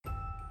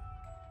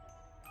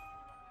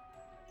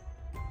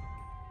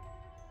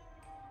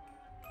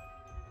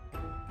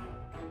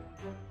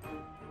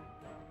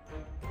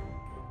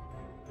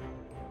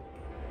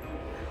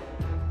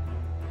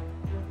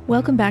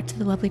Welcome back to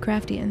the Lovely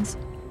Craftians.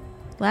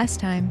 Last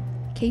time,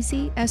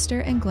 Casey, Esther,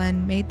 and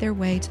Glenn made their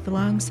way to the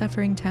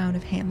long-suffering town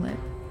of Hamlet.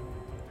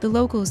 The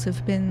locals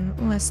have been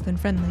less than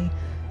friendly,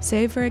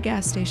 save for a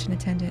gas station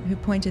attendant who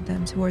pointed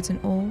them towards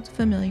an old,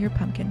 familiar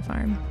pumpkin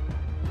farm.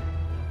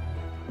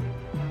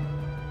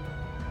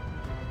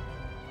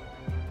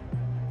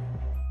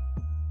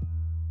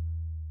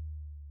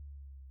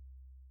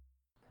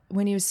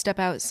 When you step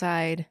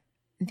outside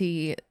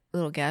the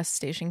little gas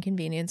station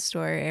convenience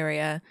store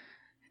area,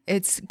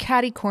 it's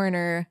catty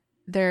corner.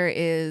 There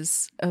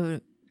is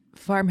a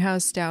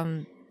farmhouse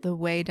down the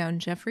way down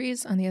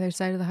Jeffries on the other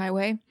side of the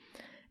highway.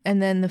 And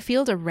then the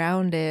field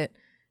around it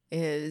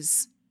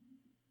is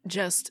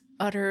just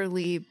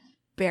utterly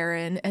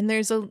barren. And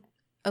there's a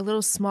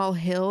little small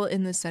hill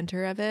in the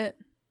center of it,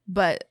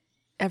 but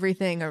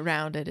everything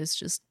around it is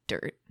just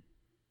dirt.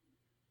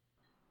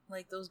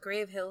 Like those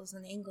grave hills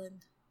in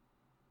England.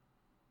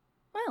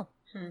 Well.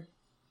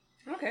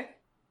 Okay.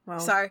 Well.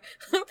 Sorry.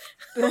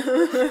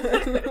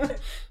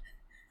 It's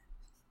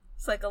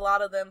like a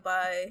lot of them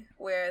by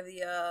where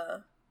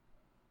the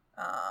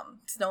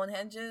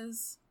Stonehenge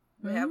is.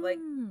 We have like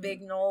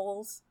big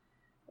knolls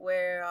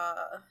where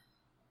I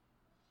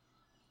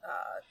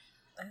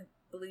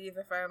believe,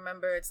 if I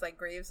remember, it's like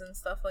graves and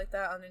stuff like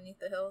that underneath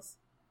the hills.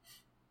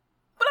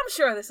 But I'm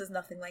sure this is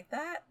nothing like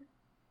that.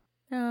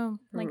 Oh,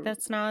 like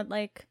that's not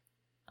like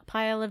a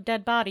pile of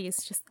dead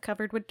bodies just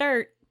covered with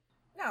dirt.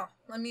 No,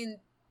 I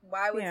mean,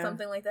 why would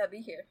something like that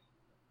be here?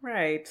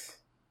 Right.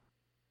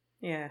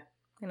 Yeah.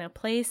 In a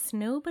place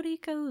nobody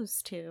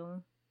goes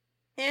to.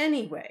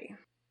 Anyway,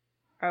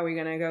 are we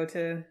gonna go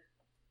to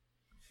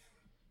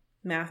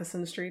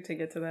Matheson Street to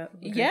get to that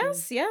location?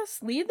 Yes.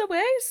 Lead the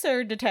way,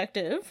 sir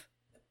detective.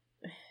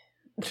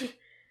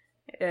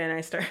 And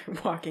I start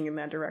walking in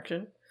that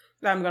direction.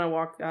 I'm gonna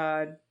walk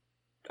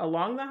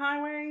along the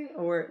highway,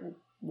 or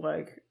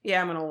like,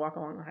 I'm gonna walk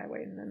along the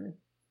highway and then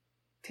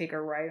take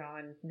a right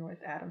on North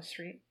Adams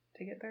Street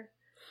to get there.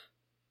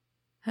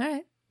 All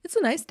right. It's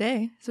a nice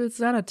day, so it's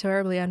not a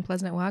terribly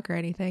unpleasant walk or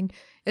anything.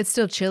 It's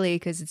still chilly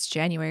because it's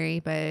January,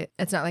 but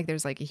it's not like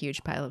there's like a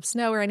huge pile of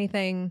snow or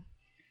anything.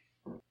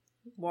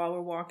 While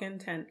we're walking,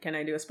 can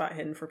I do a spot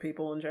hidden for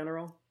people in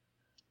general?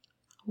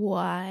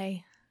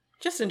 Why?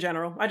 Just in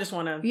general. I just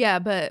want to... Yeah,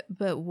 but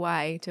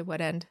why? To what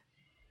end?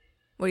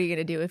 What are you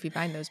going to do if you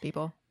find those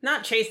people?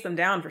 Not chase them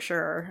down for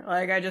sure.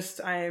 Like, I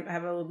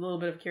have a little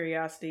bit of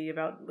curiosity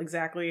about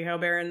exactly how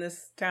barren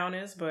this town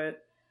is,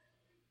 but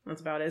that's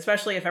about it.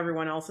 Especially if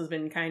everyone else has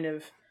been kind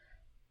of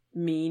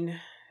mean,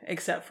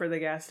 except for the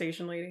gas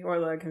station lady, or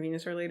the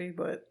convenience store lady,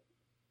 but...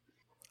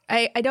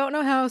 I don't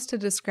know how else to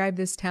describe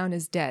this town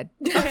as dead.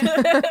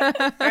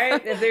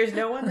 Alright, if there's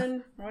no one,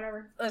 then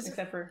whatever.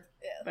 Except for...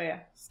 But yeah.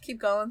 Just keep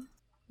going.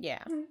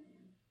 Yeah.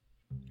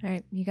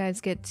 Alright, you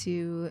guys get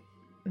to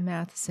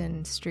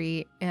Matheson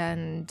Street,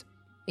 and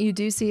you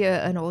do see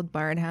an old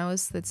barn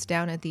house that's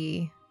down at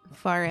the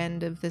far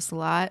end of this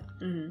lot.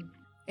 Mm-hmm.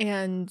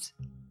 And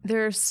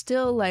there are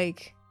still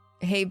like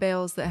hay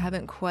bales that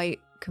haven't quite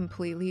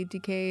completely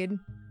decayed.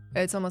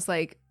 It's almost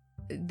like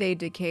they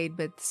decayed,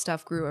 but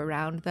stuff grew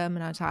around them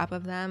and on top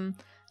of them.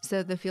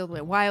 So the field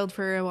went wild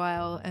for a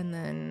while, and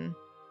then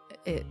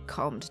it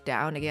calmed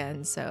down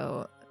again.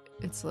 So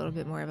it's a little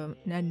bit more of a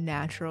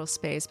natural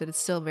space, but it's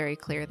still very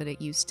clear that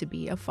it used to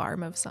be a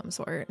farm of some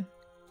sort.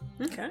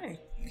 Okay.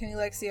 Can you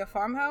like see a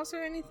farmhouse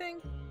or anything?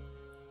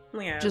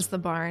 Yeah. Just the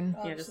barn.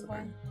 Oh, yeah, just the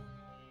barn.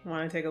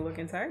 Want to take a look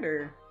inside,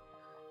 or?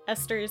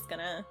 Esther's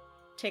gonna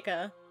take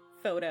a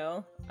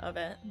photo of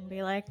it and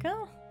be like,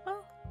 oh,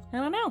 well, I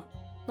don't know.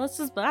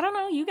 I don't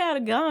know, you got a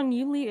gun,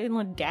 you lead in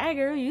a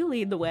dagger, you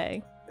lead the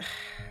way.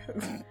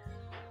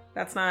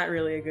 That's not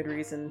really a good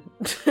reason.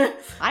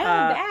 I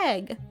have a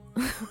bag.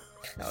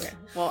 Okay.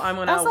 Well,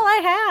 That's all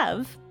I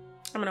have.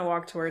 I'm gonna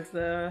walk towards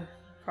the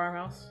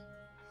farmhouse.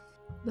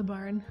 The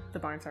barn. The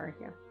barn, sorry,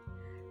 yeah.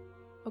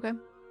 Okay.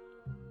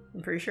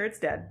 I'm pretty sure it's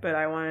dead, but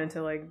I wanted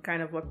to like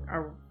kind of look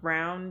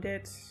around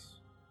it,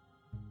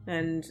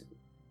 and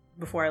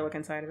before I look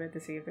inside of it to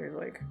see if there's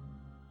like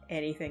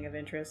anything of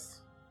interest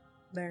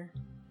there.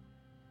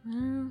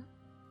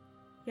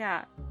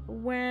 Yeah.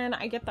 When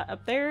I get that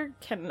up there,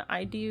 can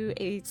I do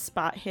a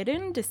spot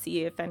hidden to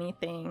see if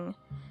anything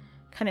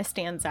kind of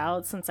stands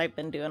out, since I've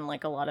been doing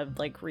like a lot of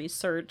like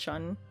research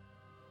on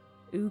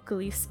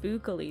ookily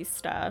spookily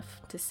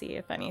stuff to see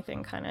if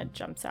anything kind of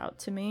jumps out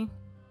to me?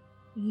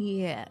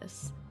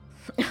 Yes.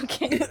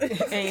 Okay.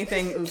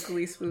 Anything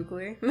ookily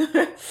spookily?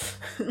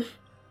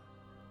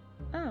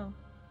 Oh.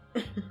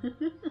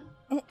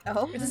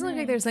 Oh. It doesn't look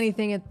like there's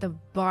anything at the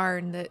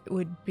barn that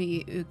would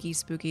be ooky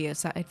spooky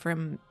aside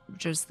from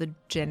just the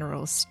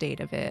general state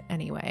of it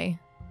anyway.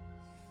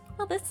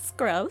 Well, this is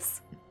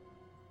gross.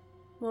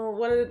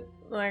 Well,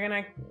 and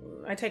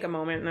I take a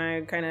moment and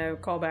I kind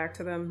of call back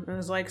to them. And I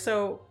was like,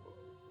 so,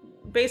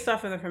 based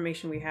off of the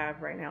information we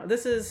have right now,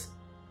 this is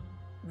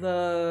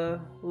the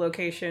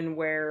location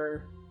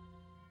where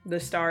the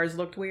stars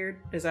looked weird.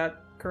 Is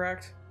that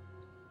correct?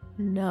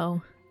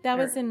 No. That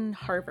was in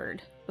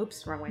Harvard.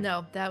 Oops, wrong way.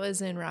 No, that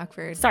was in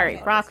Rockford. Sorry,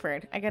 Okay.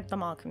 Rockford. I get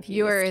them all confused.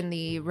 You are in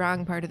the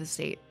wrong part of the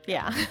state.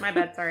 Yeah. My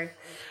bad, sorry.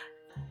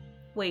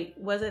 Wait,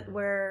 was it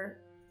where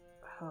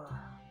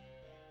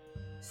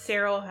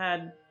Cyril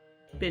had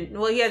been,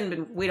 well, he hadn't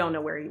been, we don't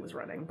know where he was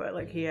running, but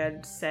like he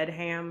had said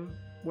ham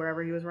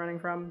wherever he was running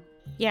from?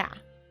 Yeah.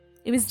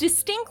 It was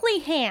distinctly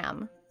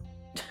ham.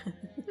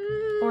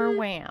 Or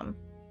wham.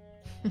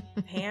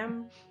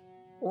 Ham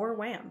or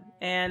wham.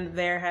 And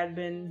there had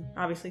been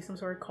obviously some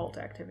sort of cult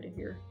activity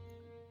here.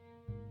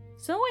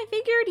 So I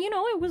figured,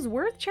 it was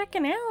worth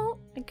checking out.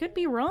 I could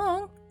be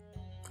wrong.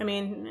 I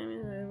mean,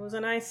 it was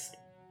a nice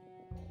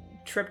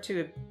trip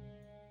to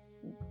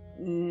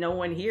no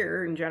one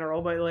here in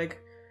general, but like,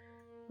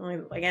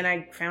 and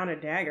I found a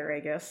dagger, I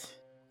guess.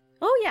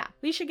 Oh yeah,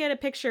 we should get a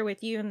picture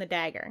with you and the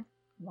dagger.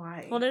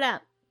 Why? Hold it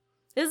up.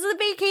 This is a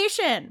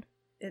vacation.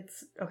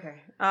 It's okay.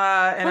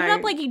 And Hold it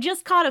up like you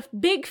just caught a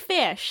big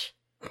fish.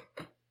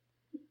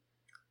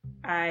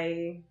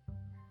 I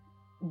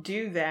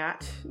do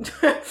that.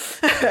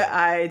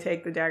 I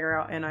take the dagger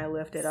out and I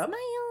lift it up.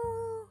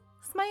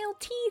 Smile,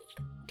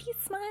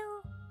 teeth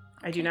smile.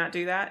 I do not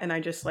do that, and I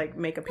just like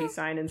make a peace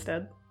sign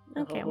instead.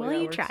 Okay, Hopefully well that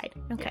you works. tried.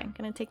 Okay, Yeah.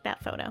 gonna take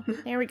that photo.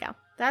 There we go.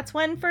 That's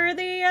one for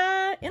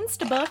the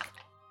Instabook.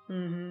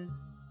 Mm-hmm.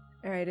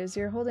 All right, as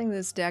you're holding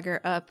this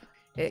dagger up,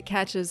 it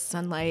catches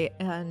sunlight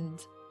and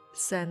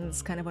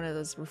sends kind of one of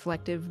those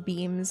reflective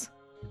beams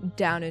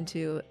down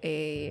into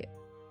a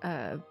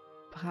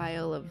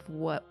pile of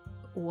what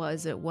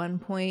was at one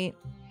point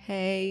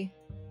hay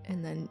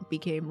and then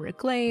became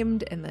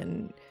reclaimed, and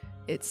then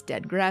it's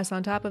dead grass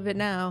on top of it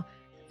now.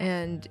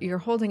 And you're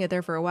holding it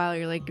there for a while.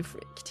 You're like, "Can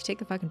you take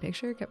the fucking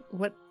picture?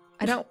 What?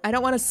 I don't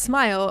want to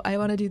smile. I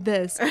want to do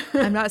this.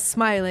 I'm not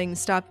smiling.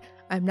 Stop.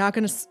 I'm not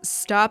going to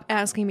stop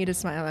asking me to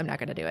smile. I'm not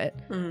going to do it."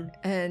 Mm-hmm.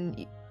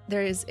 And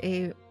there is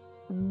a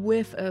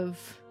whiff of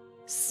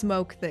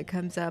smoke that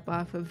comes up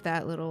off of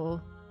that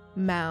little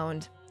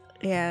mound.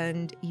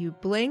 And you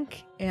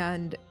blink,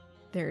 and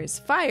there is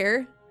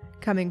fire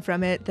coming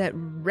from it that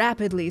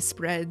rapidly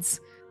spreads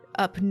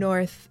up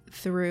north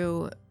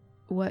through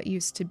what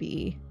used to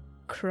be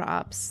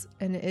crops,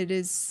 and it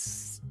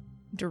is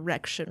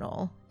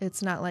directional.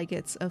 It's not like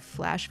it's a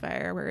flash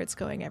fire where it's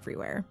going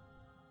everywhere.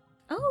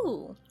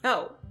 Oh.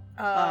 Oh.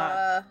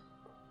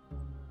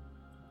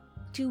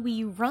 Do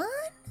we run?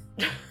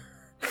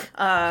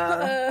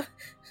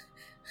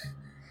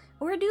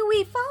 Or do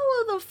we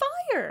follow the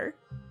fire?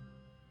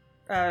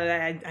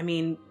 I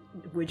mean,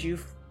 would you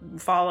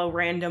follow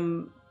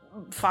random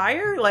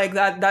fire? Like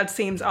that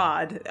seems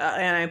odd.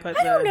 And I put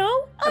I don't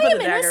know. I put am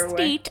the in dagger a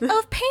away. state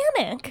of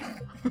panic.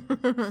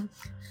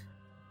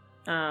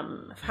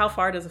 How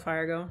far does the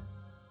fire go?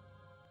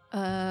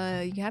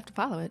 You have to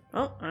follow it.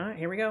 Oh, all right,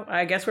 here we go.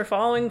 I guess we're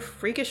following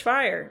freakish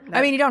fire.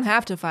 I mean, you don't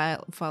have to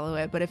follow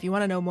it, but if you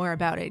want to know more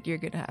about it, you're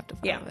gonna have to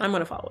follow yeah, it. I'm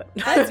gonna follow it.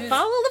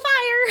 Follow the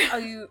fire. Are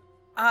you,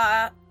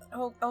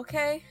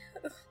 okay.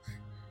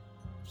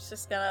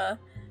 Just gonna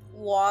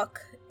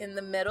walk in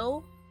the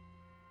middle,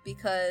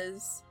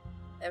 because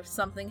if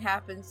something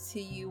happens to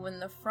you in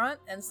the front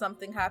and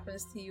something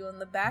happens to you in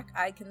the back,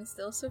 I can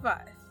still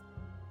survive.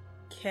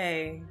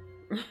 Okay.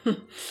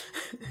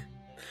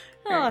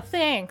 Oh,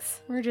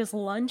 thanks. We're just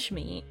lunch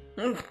meat.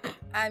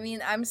 I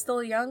mean, I'm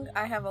still young.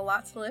 I have a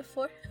lot to live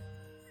for.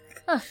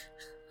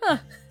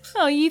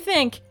 Oh, you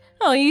think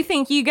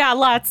you got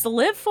lots to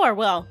live for?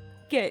 Well,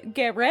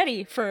 get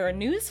ready for a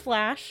news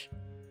flash.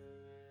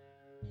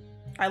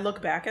 I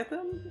look back at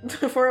them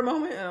for a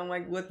moment, and I'm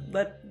like,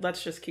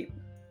 let's just keep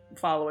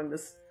following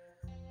this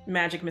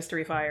magic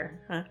mystery fire,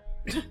 huh?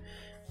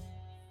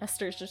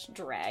 Esther's just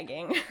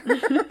dragging,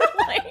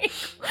 like,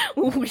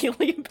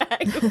 wheelie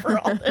bag over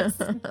all this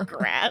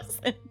grass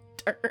and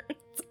dirt.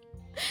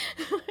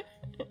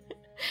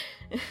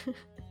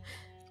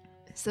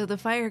 So the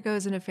fire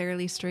goes in a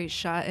fairly straight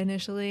shot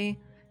initially,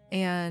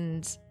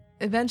 and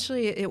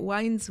eventually it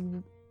winds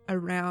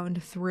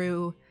around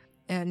through,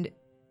 and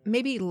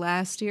maybe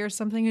last year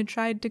something had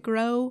tried to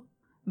grow,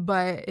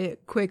 but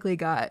it quickly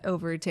got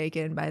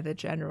overtaken by the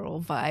general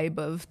vibe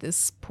of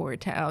this poor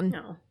town.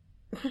 No.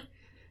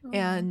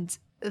 And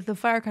the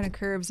fire kind of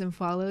curves and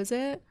follows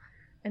it,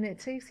 and it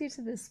takes you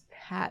to this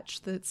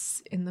patch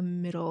that's in the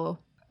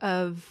middle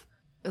of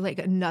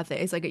like nothing.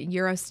 It's like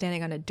you're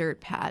standing on a dirt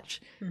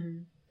patch,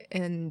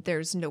 and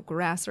there's no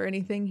grass or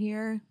anything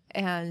here,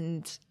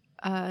 and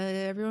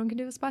everyone can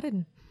do a spot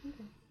hidden.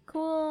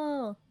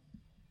 Cool.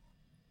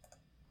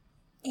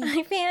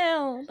 I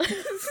failed.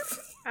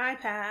 I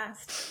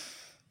passed.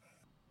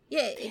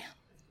 Yay.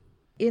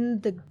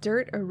 In the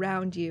dirt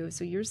around you,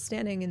 so you're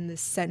standing in the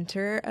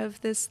center of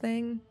this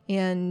thing,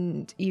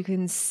 and you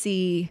can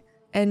see,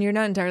 and you're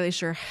not entirely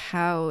sure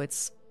how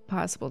it's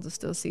possible to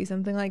still see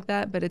something like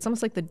that, but it's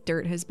almost like the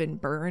dirt has been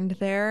burned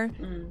there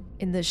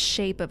in the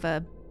shape of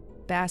a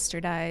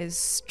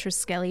bastardized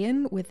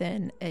triskelion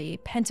within a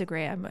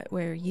pentagram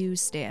where you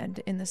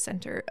stand in the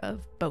center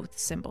of both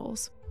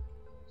symbols.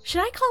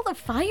 Should I call the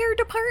fire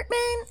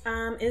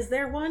department? Is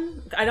there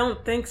one? I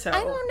don't think so.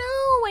 I don't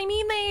know. I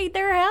mean,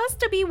 there has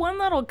to be one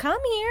that'll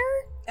come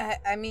here.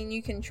 I mean,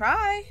 you can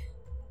try.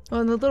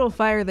 Well, and the little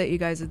fire that you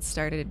guys had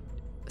started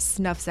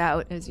snuffs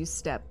out as you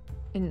step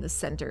in the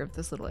center of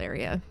this little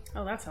area.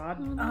 Oh, that's odd.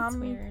 Oh, that's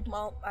weird.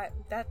 Well,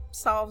 that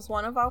solves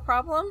one of our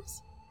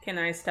problems. Can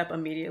I step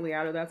immediately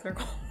out of that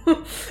circle?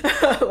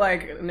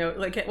 Like, no,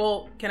 like,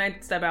 can I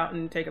step out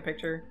and take a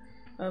picture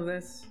of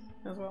this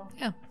as well?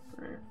 Yeah.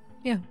 Right.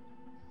 Yeah.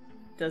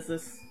 Does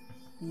this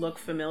look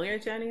familiar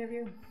to any of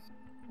you?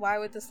 Why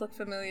would this look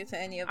familiar to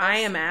any of us? I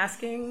am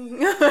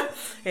asking.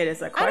 It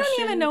is a question. I don't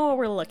even know what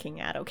we're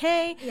looking at,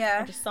 okay? Yeah.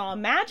 I just saw a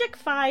magic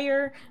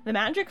fire. The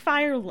magic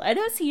fire led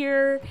us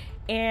here,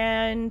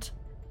 and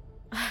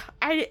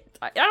I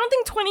don't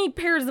think 20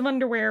 pairs of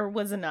underwear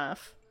was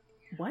enough.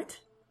 What?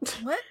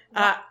 What?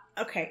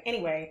 Okay,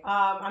 anyway,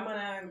 I'm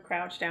gonna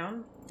crouch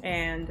down,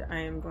 and I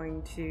am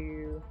going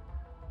to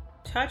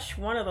touch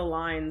one of the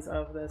lines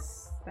of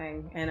this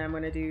thing, and I'm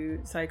gonna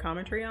do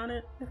psychometry on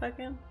it, if I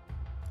can.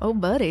 Oh,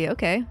 buddy.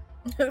 Okay.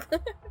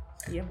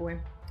 Yeah, boy.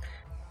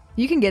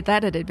 You can get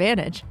that at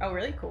advantage. Oh,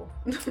 really? Cool.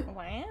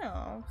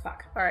 Wow.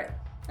 Fuck. Alright.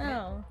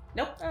 Oh.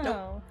 Nope. Nope.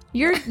 Oh.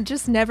 You're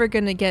just never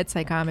going to get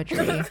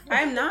psychometry.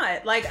 I'm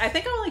not. Like, I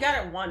think I only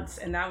got it once,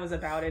 and that was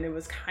about it. It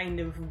was kind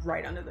of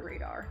right under the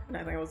radar. And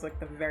I think it was, like,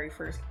 the very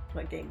first,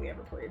 like, game we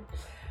ever played.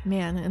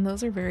 Man, and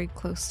those are very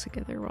close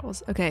together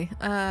rolls. Okay.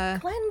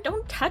 Glenn,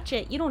 don't touch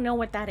it. You don't know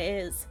what that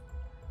is.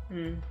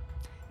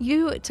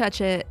 You touch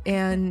it,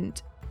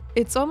 and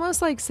it's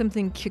almost like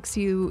something kicks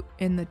you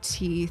in the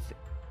teeth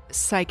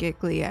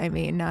psychically, I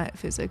mean, not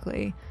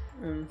physically,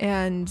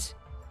 and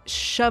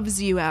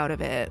shoves you out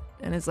of it.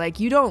 And it's like,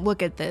 you don't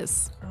look at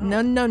this. Oh.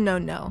 No, no, no,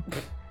 no.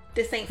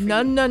 This ain't for no,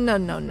 you. no, no,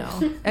 no,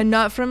 no. And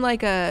not from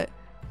like a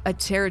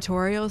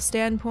territorial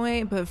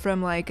standpoint, but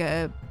from like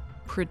a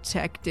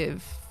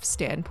protective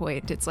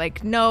standpoint. It's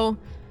like, no,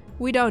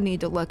 we don't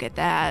need to look at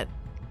that.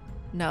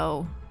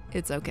 No,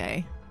 it's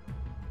okay.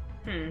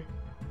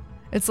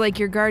 It's like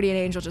your guardian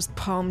angel just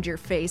palmed your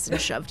face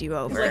and shoved you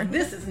over. It's like,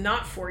 this is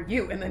not for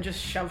you, and then just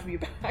shoved me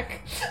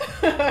back.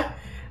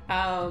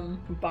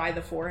 By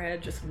the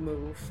forehead, just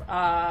move.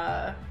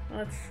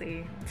 Let's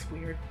see. It's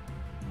weird.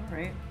 All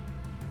right.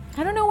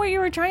 I don't know what you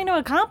were trying to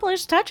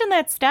accomplish touching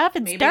that stuff.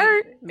 It's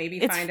dirt. Maybe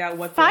it's find out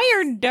what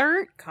fire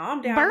dirt.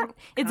 Calm down. Burnt.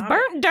 It's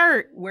burnt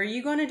dirt. Were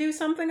you going to do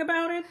something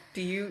about it?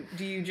 Do you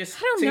just?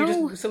 I don't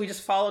know. So we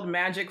just followed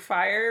magic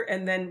fire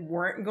and then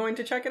weren't going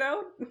to check it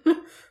out?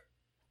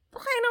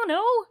 I don't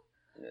know.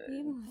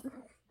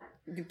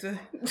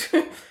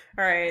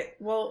 All right.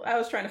 Well, I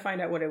was trying to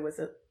find out what it was.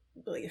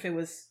 If it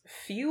was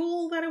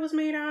fuel that it was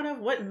made out of.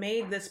 What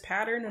made this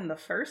pattern in the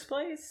first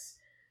place?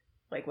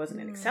 Like, was it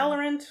an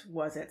accelerant?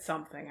 Was it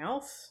something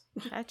else?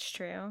 That's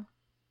true.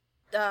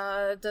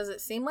 Does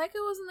it seem like it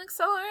was an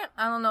accelerant?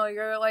 I don't know.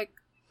 You're like,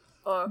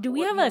 do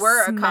we have a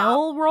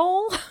smell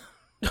roll?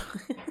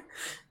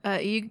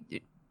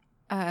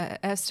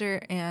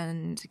 Esther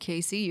and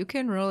Casey, you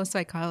can roll a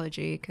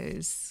psychology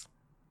because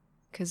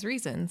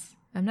reasons.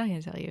 I'm not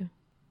going to tell you.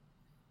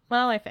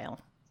 Well, I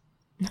fail.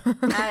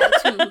 I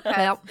too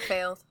have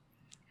failed.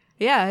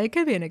 Yeah, it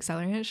could be an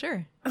accelerant,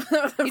 sure.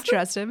 You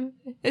trust him.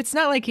 It's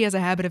not like he has a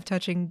habit of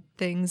touching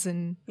things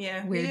in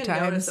weird didn't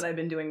times. Notice that I've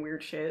been doing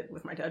weird shit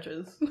with my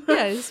touches.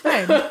 Yeah, it's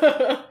fine.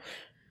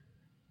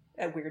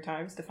 At weird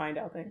times to find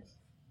out things.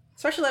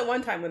 Especially that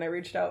one time when I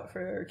reached out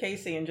for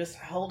Casey and just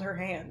held her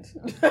hand.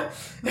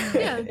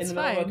 Yeah, it's in the middle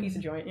fine. of a piece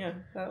of joint. Yeah,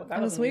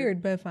 that was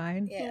weird, but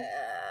fine. Yeah.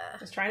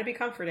 Just trying to be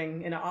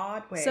comforting in an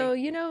odd way. So,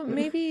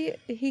 maybe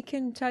he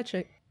can touch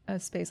a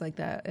space like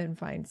that and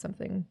find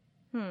something.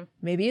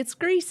 Maybe it's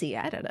greasy.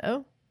 I don't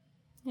know.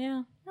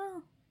 Yeah.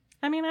 Well,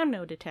 I mean, I'm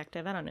no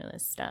detective. I don't know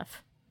this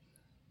stuff.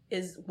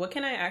 What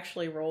can I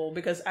actually roll?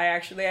 Because they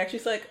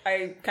actually like,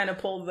 I kind of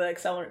pulled the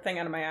accelerant thing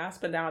out of my ass,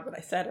 but now that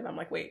I said it, I'm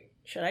like, wait,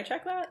 should I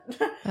check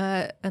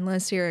that?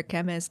 Unless you're a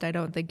chemist, I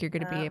don't think you're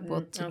going to be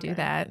able to do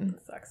that.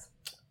 That sucks.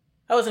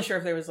 I wasn't sure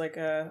if there was like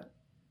a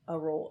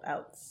roll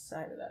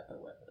outside of that, but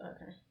what?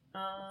 Okay.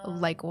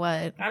 Like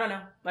what? I don't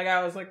know. Like,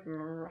 I was like,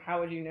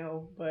 how would you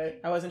know? But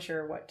I wasn't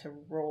sure what to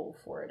roll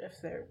for it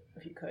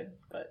if you could.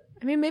 But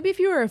I mean, maybe if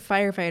you were a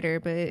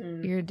firefighter,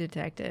 but you're a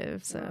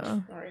detective,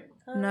 so all right.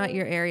 Not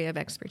your area of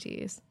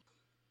expertise.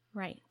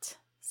 Right.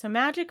 So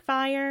magic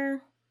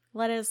fire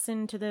led us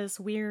into this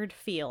weird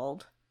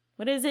field.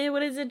 What is it?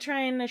 What is it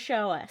trying to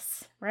show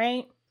us?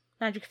 Right?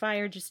 Magic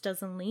fire just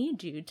doesn't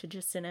lead you to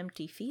just an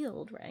empty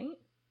field, right?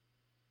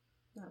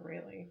 Not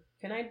really.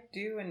 Can I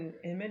do an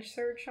image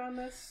search on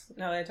this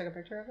now that I took a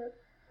picture of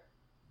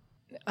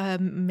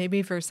it?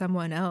 Maybe for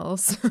someone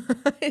else.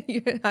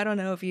 I don't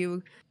know if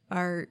you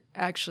are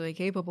actually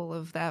capable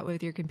of that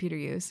with your computer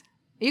use.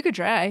 You could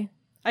try.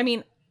 I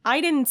mean,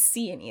 I didn't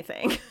see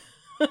anything.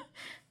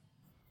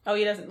 Oh,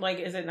 he doesn't, like,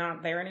 is it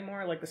not there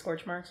anymore? Like the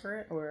scorch marks for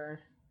it? Or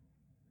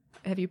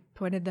have you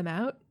pointed them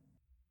out?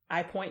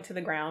 I point to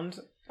the ground.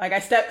 Like, I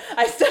step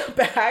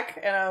back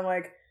and I'm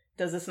like,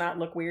 does this not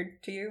look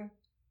weird to you?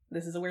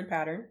 This is a weird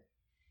pattern.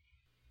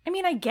 I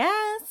mean, I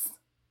guess.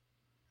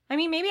 I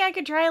mean, maybe I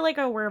could try like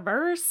a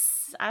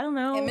reverse, I don't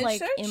know,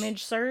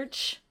 image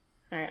search.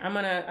 All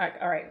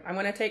right,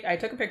 I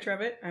took a picture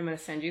of it. I'm gonna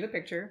send you the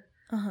picture.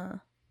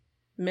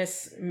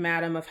 Miss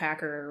Madam of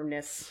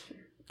Hackerness,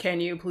 can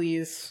you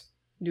please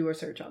do a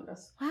search on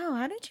this? Wow,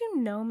 how did you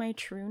know my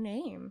true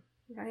name?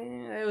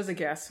 It was a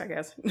guess, I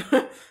guess.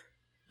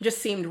 Just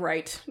seemed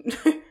right.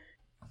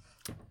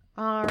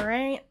 All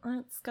right,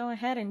 let's go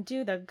ahead and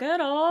do the good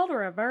old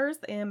reverse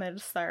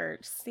image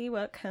search. See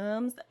what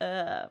comes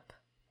up.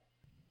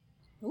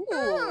 Ooh.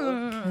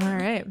 All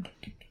right.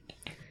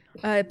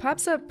 It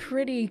pops up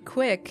pretty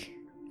quick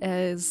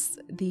as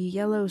the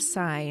yellow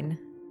sign.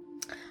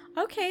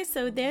 Okay,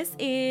 so this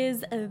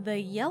is the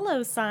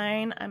yellow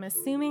sign. I'm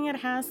assuming it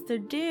has to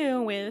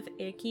do with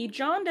Icky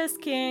Jaundice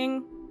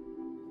King.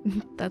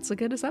 That's a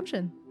good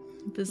assumption.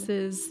 This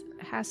is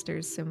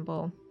Haster's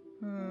symbol.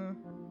 Well,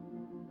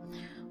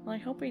 I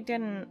hope we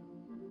didn't.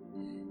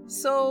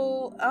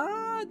 So,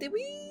 did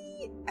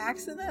we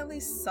accidentally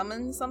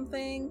summon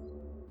something?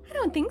 I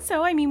don't think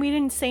so. I mean, we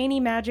didn't say any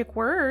magic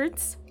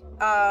words.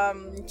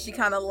 She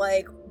kind of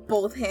like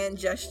both hand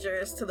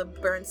gestures to the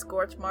burnt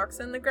scorch marks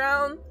in the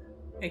ground.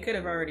 It could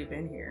have already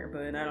been here,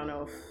 but I don't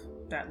know if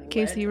that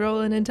Casey, roll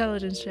an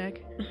intelligence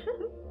check.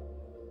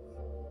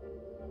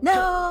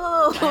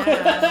 No!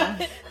 No!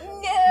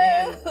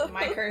 Man,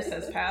 my curse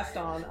has passed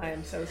on. I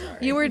am so sorry.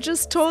 You were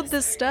just told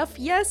this stuff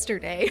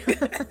yesterday.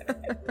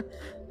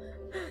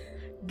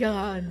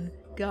 Gone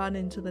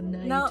into the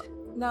night.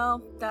 No,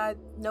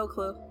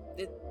 clue.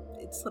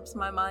 It slips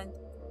my mind.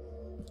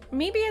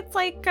 Maybe it's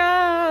like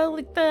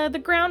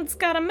the ground's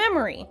got a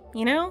memory,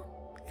 you know?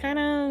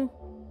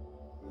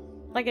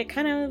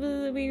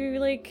 We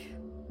like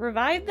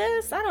revive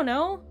this? I don't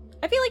know.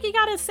 I feel like you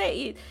gotta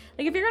say,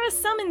 like, if you're gonna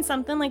summon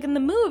something, like in the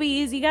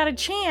movies, you gotta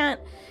chant,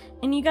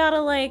 and you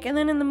gotta like, and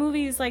then in the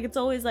movies, like, it's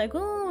always like,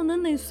 oh, and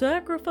then they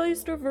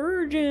sacrificed a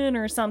virgin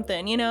or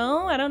something, you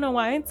know? I don't know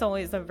why it's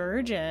always a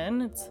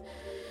virgin.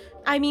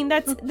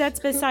 That's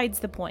besides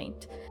the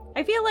point.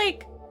 I feel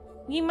like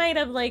you might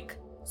have, like,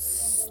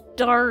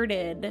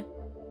 started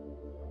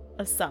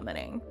a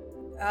summoning.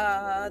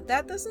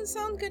 That doesn't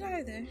sound good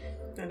either.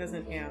 That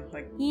doesn't,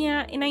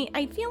 Yeah, and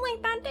I feel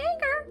like that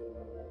dagger.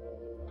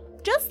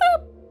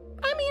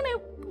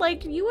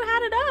 You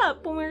had it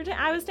up when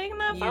I was taking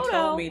that photo. You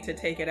told me to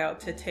take it out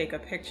to take a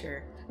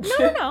picture.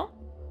 No.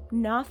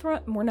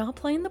 We're not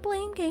playing the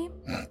blame game.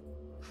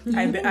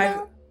 I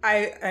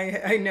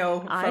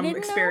know from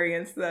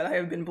experience that I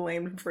have been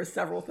blamed for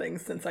several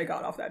things since I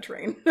got off that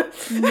train. None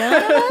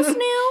of us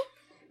knew.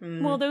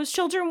 Well, those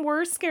children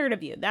were scared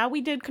of you. That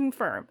we did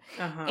confirm.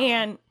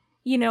 And,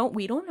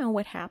 we don't know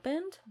what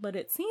happened, but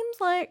it seems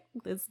like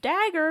this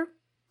dagger,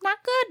 not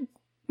good.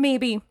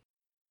 Maybe.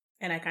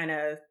 And I kind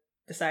of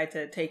decide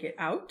to take it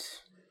out.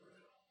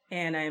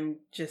 And I'm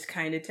just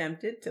kind of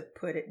tempted to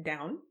put it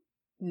down.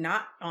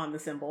 Not on the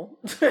symbol.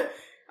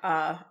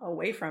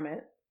 Away from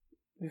it.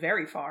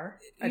 Very far.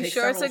 You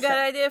sure it's a good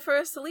idea for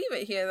us to leave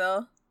it here,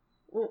 though?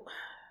 Well,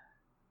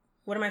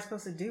 what am I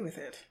supposed to do with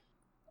it?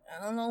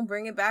 I don't know,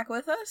 bring it back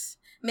with us?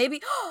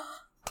 Maybe...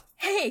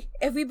 Hey,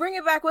 if we bring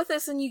it back with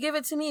us and you give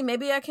it to me,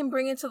 maybe I can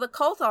bring it to the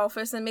cult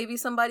office and maybe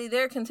somebody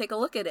there can take a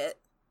look at it.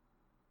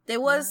 There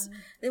was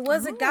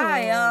a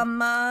guy,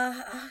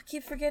 I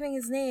keep forgetting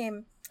his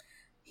name.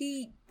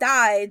 He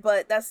died,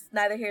 but that's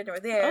neither here nor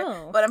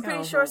there. But I'm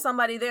pretty sure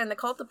somebody there in the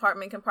cult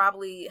department can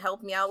probably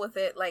help me out with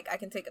it. Like, I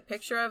can take a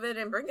picture of it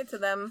and bring it to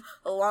them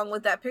along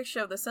with that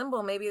picture of the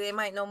symbol. Maybe they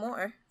might know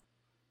more.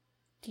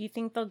 Do you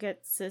think they'll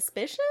get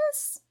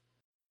suspicious?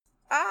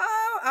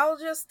 I'll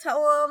just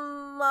tell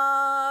them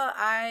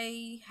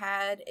I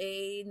had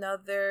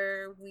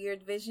another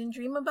weird vision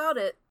dream about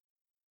it.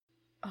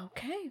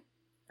 Okay.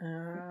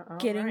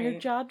 Getting your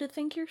job to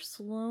think you're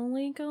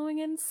slowly going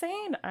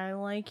insane. I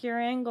like your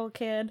angle,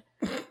 kid.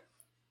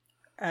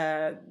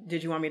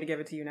 Did you want me to give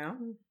it to you now?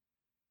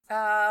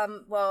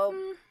 Well...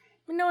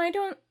 no, I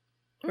don't.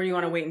 Or do you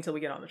want to wait until we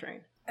get on the train?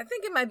 I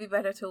think it might be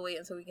better to wait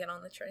until we get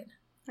on the train.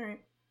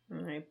 Alright.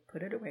 I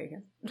put it away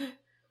again.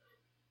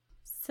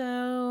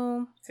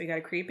 So you got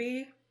a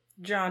creepy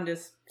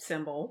jaundice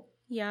symbol.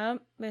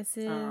 Yep, this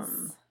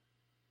is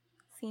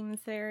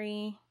seems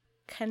very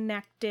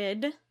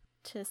connected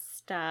to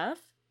stuff.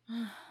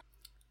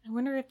 I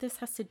wonder if this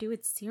has to do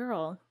with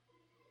Cyril.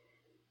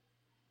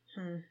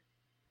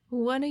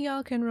 One of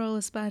y'all can roll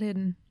a spot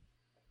hidden.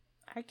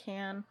 I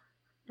can.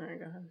 Alright,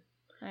 go ahead.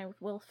 I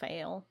will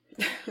fail.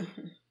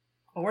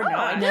 Or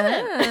not.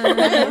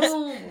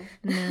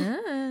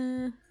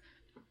 No.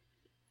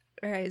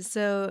 Alright,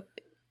 so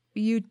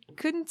you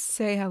couldn't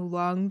say how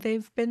long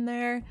they've been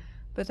there,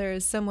 but there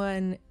is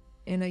someone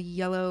in a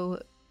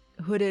yellow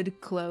hooded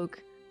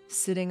cloak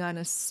sitting on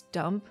a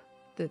stump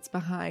that's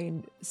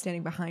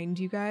standing behind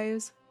you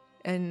guys,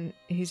 and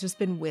he's just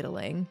been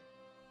whittling.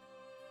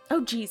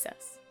 Oh,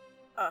 Jesus.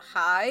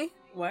 Hi?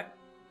 What?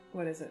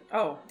 What is it?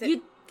 Oh.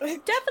 You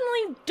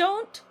definitely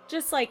don't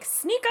just,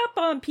 sneak up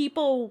on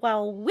people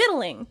while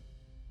whittling.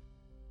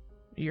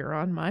 You're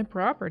on my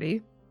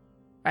property.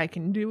 I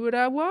can do what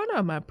I want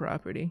on my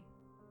property.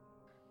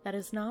 That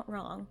is not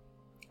wrong.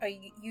 Are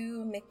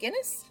you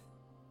McGinnis?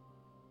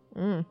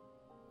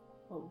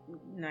 Well,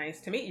 nice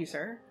to meet you,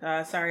 sir.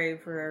 Sorry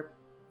for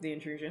the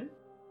intrusion.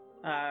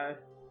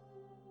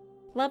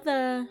 Love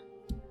the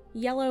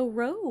yellow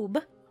robe.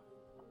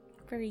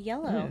 Very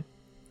yellow.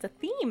 It's a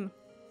theme.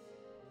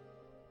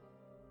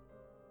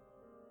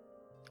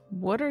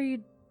 What are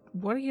you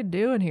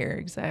doing here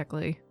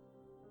exactly?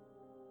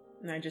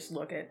 And I just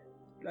look to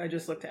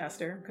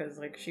Esther, because,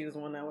 like, she was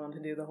the one that wanted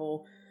to do the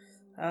whole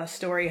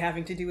story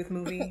having to do with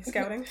movie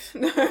scouting.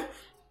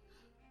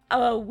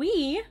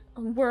 We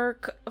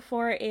work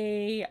for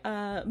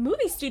a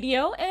movie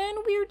studio, and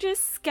we're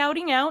just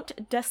scouting out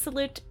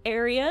desolate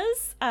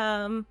areas.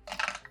 Southern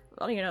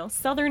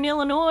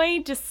Illinois,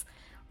 just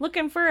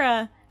looking for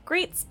a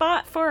great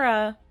spot for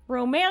a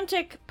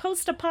romantic,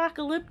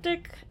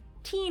 post-apocalyptic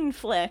teen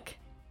flick.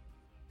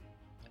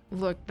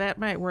 Look, that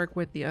might work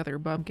with the other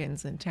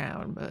bumpkins in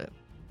town, but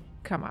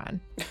come on.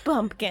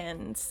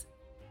 Bumpkins.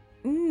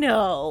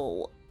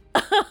 No.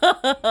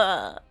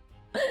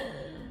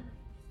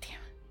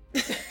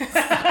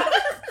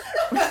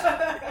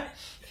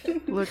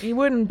 Look, you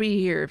wouldn't be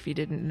here if you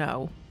didn't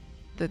know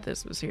that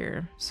this was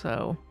here,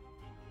 so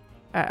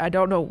I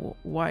don't know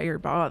why you're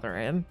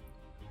bothering.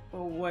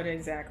 Well, what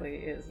exactly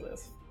is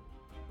this?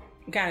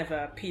 It kind of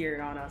appeared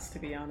on us, to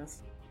be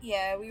honest.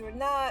 Yeah, we were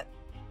not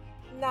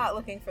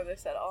looking for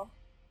this at all.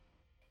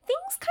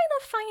 Things kind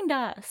of find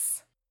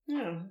us.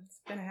 Yeah,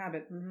 it's been a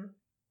habit. Mm-hmm.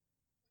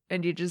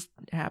 And you just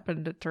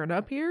happened to turn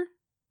up here?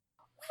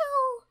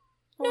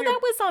 Well, no,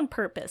 that was on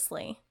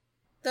purposely.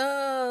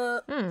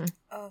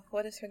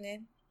 What is her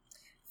name?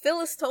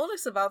 Phyllis told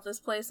us about this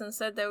place and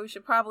said that we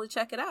should probably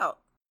check it out.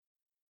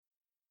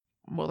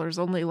 Well, there's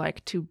only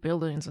like 2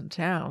 buildings in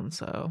town,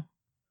 so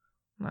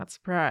I'm not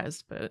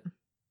surprised, but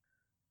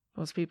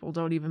most people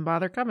don't even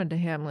bother coming to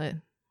Hamlet.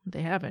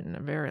 They haven't in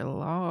a very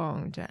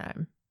long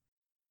time.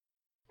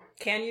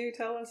 Can you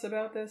tell us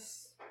about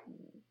this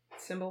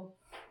symbol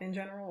in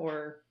general,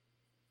 or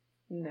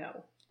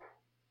no?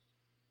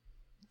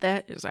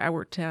 That is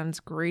our town's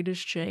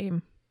greatest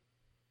shame.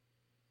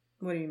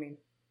 What do you mean?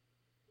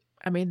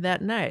 I mean,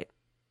 that night.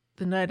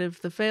 The night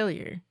of the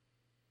failure.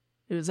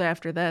 It was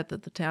after that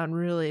the town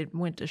really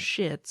went to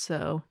shit,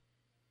 so...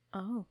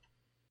 Oh.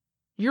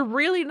 You're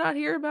really not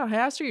here about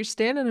Haster? You're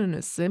standing in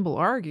a symbol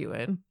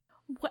arguing.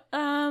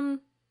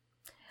 I'm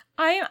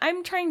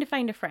trying to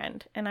find a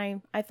friend, and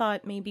I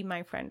thought maybe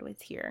my friend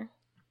was here.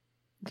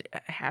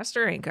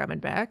 Haster ain't coming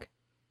back.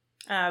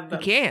 But... You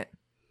can't.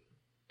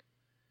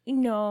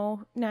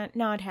 No, not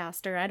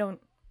Haster. I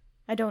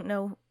don't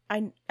know.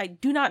 I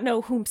do not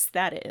know whom's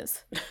that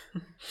is.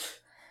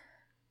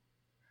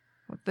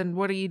 Then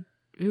who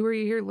are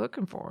you here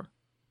looking for?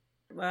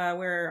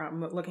 We're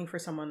looking for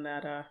someone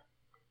that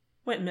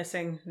went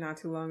missing not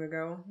too long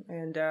ago,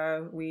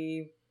 and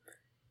we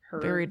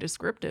heard... Very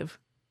descriptive.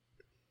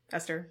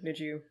 Esther, did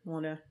you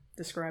want to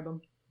describe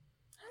him?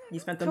 You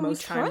spent the Can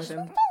most time with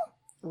him. people?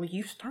 Well,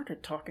 you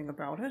started talking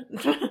about it.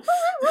 That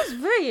was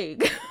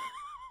vague.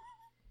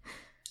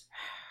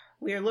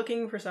 We are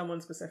looking for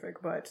someone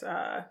specific, but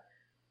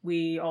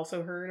we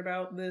also heard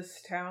about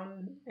this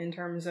town in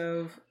terms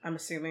of, I'm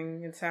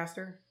assuming it's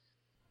Haster.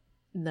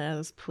 No,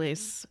 this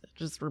place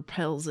just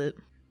repels it.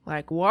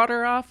 Like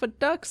water off a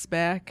duck's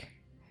back.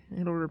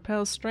 It'll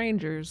repel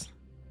strangers.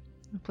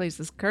 The place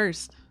is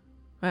cursed.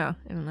 Well,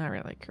 it's not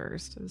really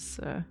cursed. It's,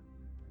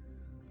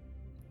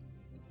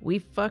 we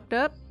fucked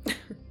up.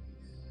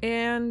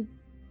 And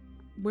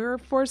we're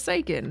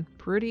forsaken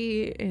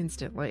pretty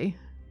instantly.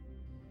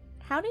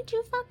 How did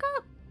you fuck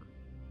up?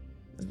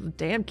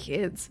 Damn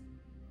kids.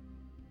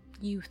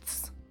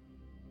 Youths.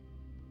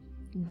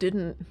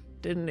 Didn't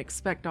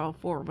expect all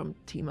 4 of them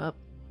to team up.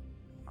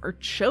 Our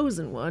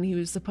chosen one, he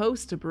was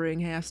supposed to bring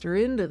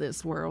Haster into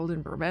this world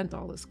and prevent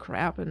all this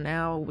crap, and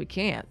now we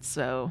can't,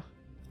 so...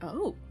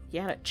 Oh, you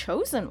had a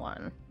chosen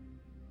one.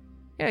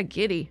 Yeah,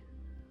 Giddy.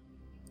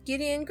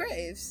 Gideon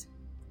Graves.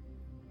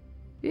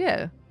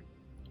 Yeah.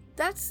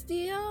 That's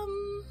the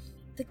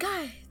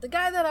guy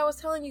that I was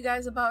telling you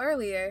guys about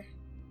earlier,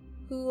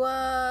 who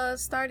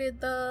started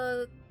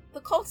the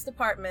cults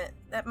department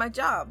at my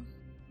job.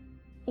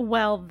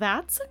 Well,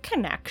 that's a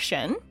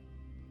connection.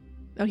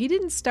 Oh, he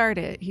didn't start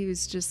it. He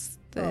was just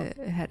the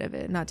head of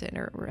it. Not to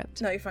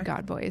interrupt. No, you're fine.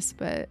 God voice,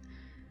 but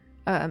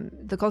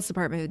the cults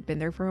department had been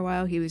there for a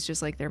while. He was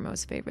just like their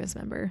most famous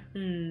member.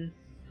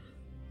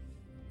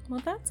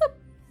 Well, that's a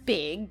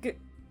big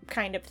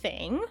kind of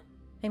thing.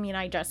 I mean,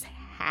 I just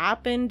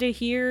happened to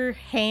hear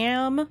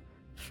ham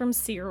from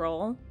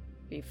Cyril.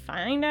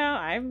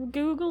 I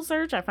Google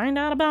search, I find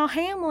out about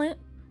Hamlet,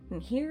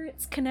 and here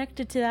it's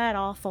connected to that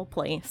awful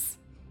place.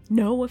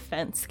 No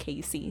offense,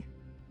 Casey.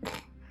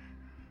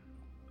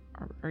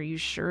 Are you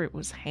sure it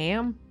was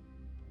ham?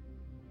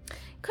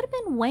 Could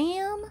have been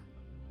Wham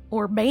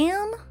or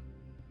Bam.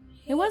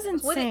 It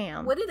wasn't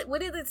Sam. What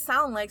did it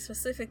sound like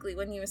specifically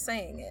when you were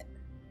saying it?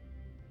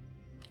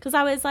 Because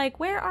I was like,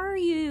 where are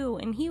you?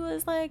 And he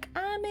was like,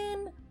 I'm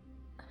in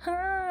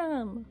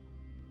Ham.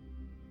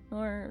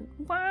 Or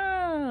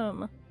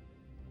Wham.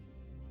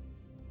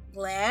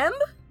 Lamb?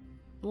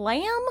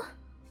 Lamb?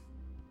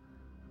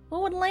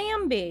 What would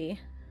lamb be?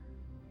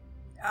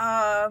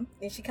 And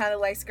she kind of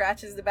like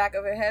scratches the back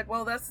of her head.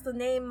 Well, that's the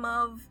name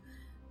of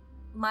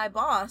my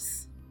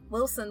boss,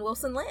 Wilson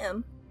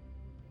Lamb.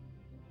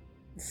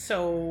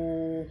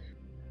 So,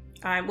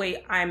 I'm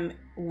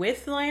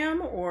with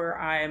Lamb, or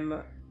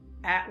I'm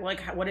at,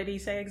 like, what did he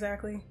say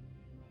exactly?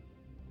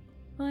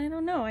 Well, I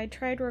don't know. I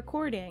tried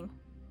recording,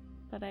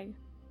 but I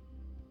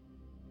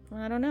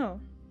don't know.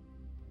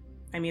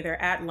 I'm either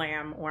at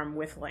Lamb or I'm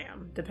with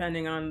Lamb,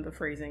 depending on the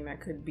phrasing. That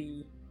could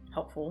be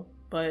helpful,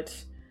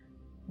 but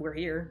we're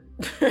here.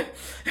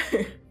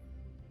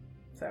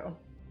 So.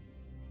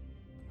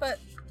 But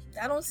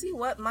I don't see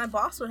what my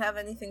boss would have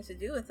anything to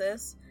do with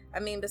this. I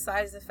mean,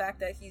 besides the fact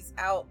that he's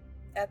out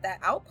at that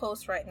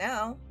outpost right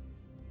now.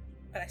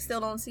 But I still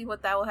don't see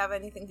what that will have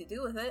anything to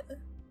do with it.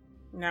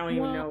 Now I don't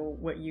even know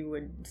what you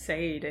would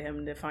say to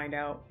him to find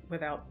out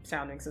without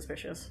sounding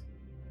suspicious.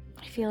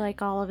 I feel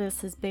like all of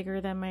this is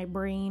bigger than my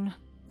brain.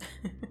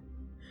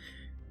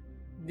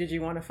 Did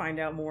you want to find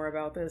out more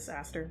about this,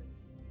 Aster?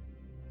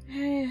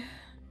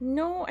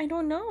 No, I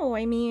don't know.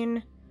 I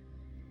mean,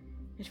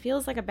 it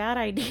feels like a bad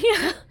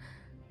idea.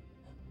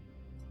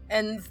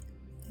 And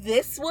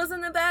this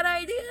wasn't a bad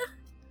idea?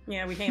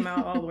 Yeah, we came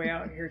out all the way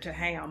out here to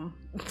Ham.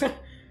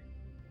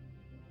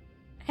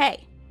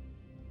 Hey.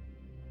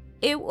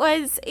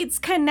 It's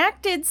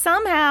connected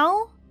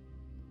somehow.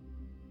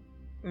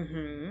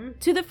 Mm-hmm.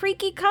 To the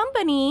freaky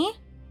company.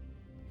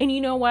 And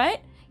you know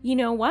what?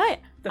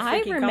 The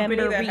freaky company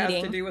that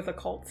has to do with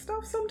occult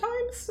stuff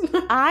sometimes?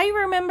 I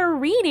remember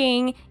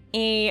reading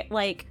a,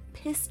 like,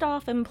 pissed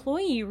off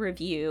employee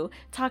review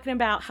talking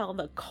about how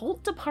the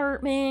cult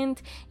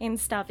department and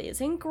stuff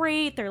isn't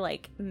great. They're,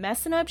 like,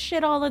 messing up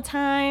shit all the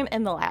time,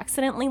 and they'll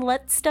accidentally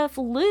let stuff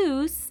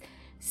loose.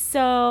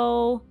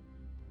 So,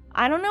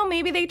 I don't know,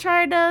 maybe they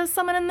tried to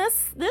summon in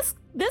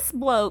this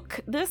bloke,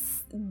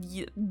 this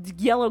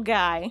yellow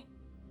guy.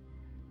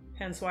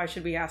 Hence why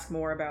should we ask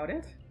more about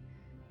it?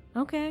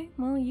 Okay,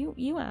 well,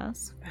 you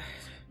ask.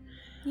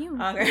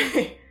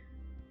 Okay.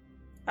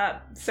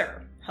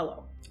 Sir,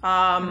 hello.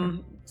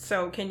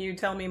 So can you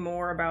tell me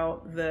more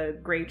about the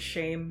great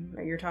shame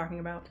that you're talking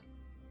about?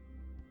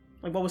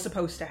 Like, what was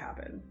supposed to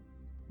happen?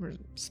 We're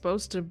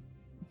supposed to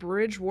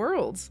bridge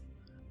worlds.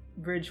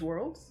 Bridge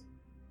worlds?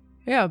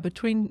 Yeah,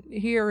 between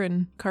here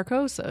and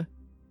Carcosa.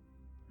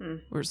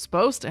 We're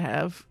supposed to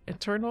have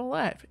eternal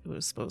life. It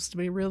was supposed to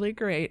be really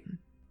great.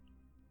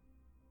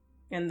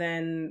 And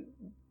then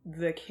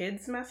the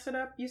kids messed it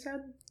up, you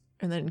said?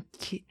 And then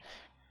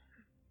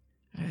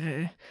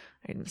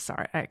I'm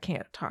sorry, I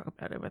can't talk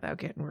about it without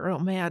getting real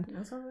mad.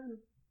 That's all right.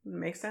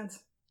 Makes sense.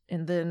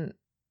 And then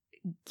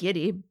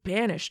Giddy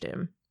banished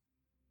him.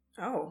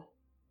 Oh.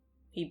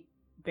 He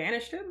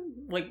banished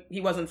him? Like,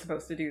 he wasn't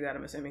supposed to do that,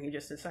 I'm assuming. He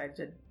just decided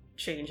to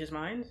change his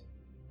mind?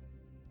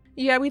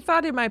 Yeah, we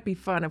thought it might be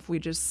fun if we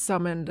just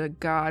summoned a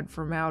god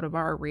from out of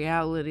our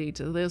reality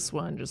to this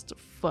one just to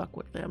fuck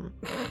with him.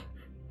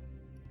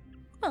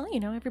 Well,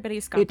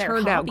 everybody's got their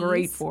hobbies. It turned out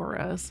great for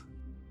us.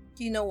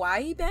 Do you know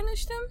why he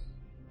banished him?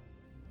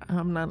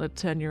 I'm not a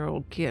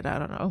 10-year-old kid, I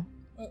don't know.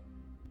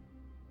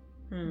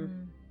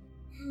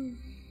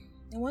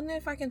 I wonder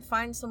if I can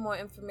find some more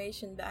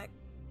information back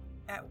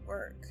at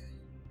work.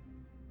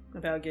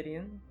 About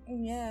Gideon?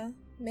 Yeah,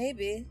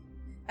 maybe.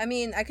 I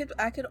mean, I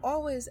could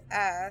always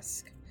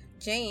ask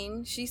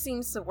Jane. She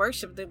seems to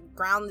worship the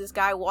ground this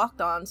guy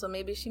walked on, so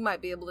maybe she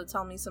might be able to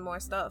tell me some more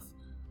stuff.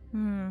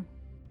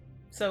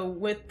 So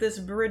with this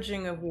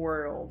bridging of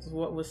worlds,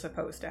 what was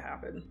supposed to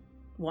happen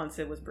once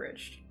it was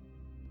bridged?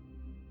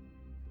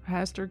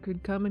 Pastor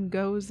could come and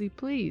go as he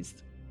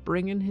pleased,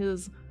 bringing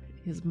his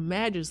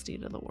majesty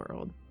to the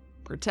world,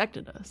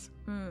 protected us,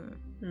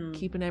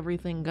 keeping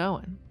everything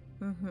going,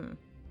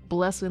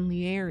 blessing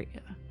the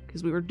area,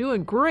 because we were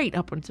doing great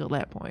up until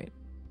that point.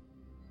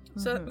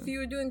 So if you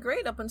were doing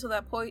great up until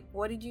that point,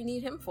 what did you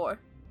need him for?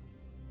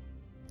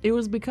 It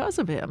was because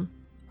of him.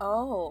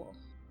 Oh.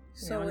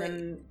 So and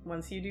then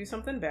once you do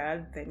something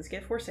bad, things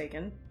get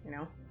forsaken,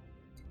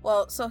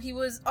 Well, so he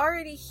was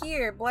already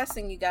here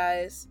blessing you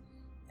guys,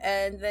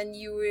 and then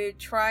you were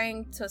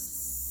trying to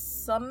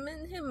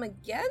summon him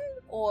again?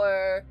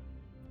 Or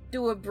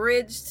do a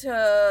bridge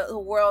to the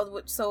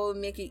world so it would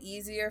make it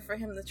easier for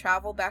him to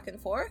travel back and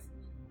forth?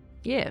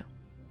 Yeah.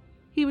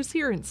 He was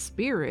here in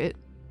spirit,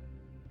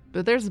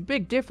 but there's a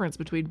big difference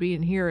between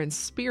being here in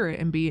spirit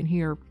and being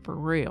here for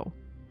real.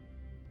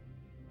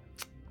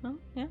 Well,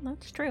 yeah,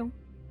 that's true.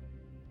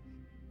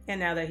 And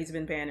now that he's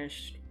been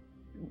banished,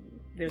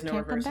 there's no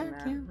reversing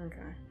that. Yeah.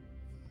 Okay.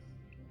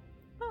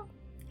 Well,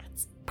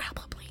 that's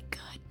probably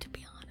good, to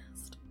be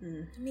honest.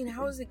 I mean,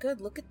 how is it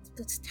good? Look at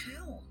this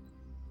town.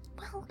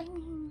 Well, I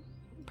mean,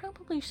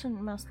 probably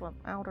shouldn't mess with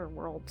outer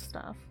world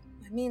stuff.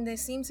 I mean, they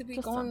seem to be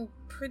going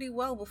pretty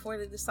well before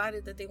they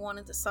decided that they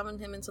wanted to summon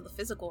him into the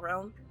physical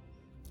realm.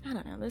 I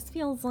don't know. This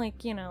feels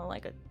like,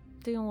 like a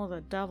deal with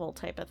a devil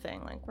type of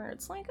thing. Like, where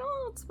it's like,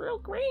 oh, it's real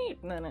great.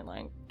 And then it,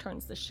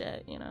 turns to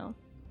shit,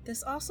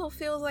 This also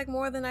feels like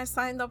more than I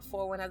signed up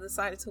for when I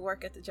decided to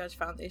work at the Judge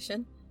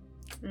Foundation.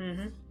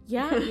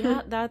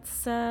 Yeah,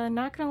 that's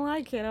not gonna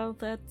lie, kiddo.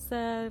 That's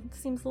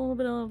seems a little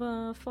bit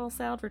of false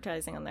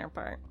advertising on their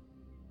part.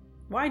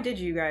 Why did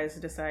you guys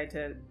decide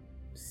to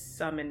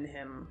summon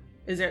him?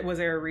 Was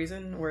there a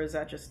reason, or is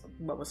that just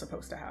what was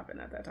supposed to happen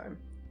at that time?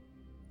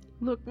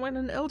 Look, when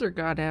an elder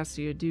god asks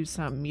you to do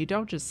something, you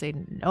don't just say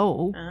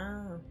no.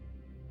 Oh.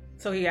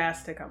 So he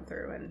asked to come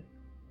through, and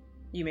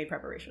you made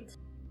preparations.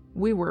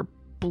 We were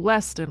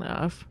blessed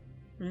enough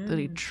that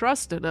he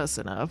trusted us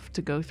enough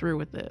to go through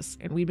with this,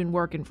 and we've been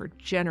working for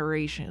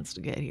generations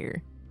to get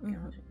here.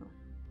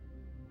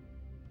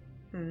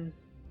 And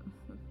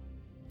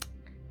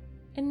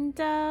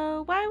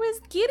why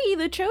was Giddy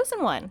the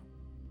chosen one?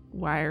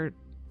 Why are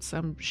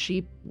some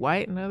sheep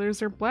white and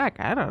others are black?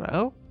 I don't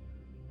know.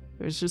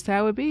 It's just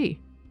how it be.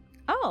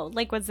 Oh,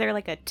 like was there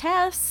like a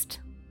test?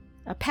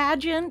 A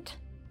pageant?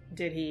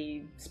 Did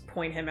he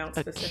point him out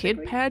A specifically?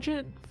 kid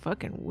pageant?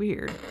 Fucking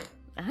weird.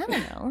 I don't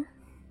know.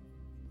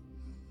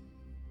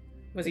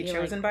 Was he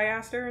chosen by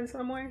Aster in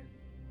some way?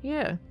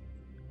 Yeah.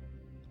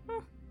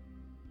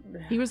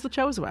 He was the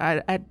chosen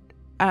one.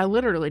 I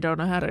literally don't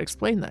know how to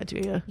explain that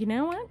to you. You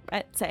know what?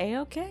 I'd say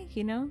okay,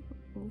 you know?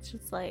 It's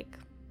just like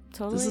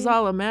totally. This is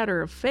all a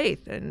matter of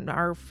faith, and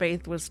our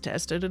faith was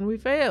tested and we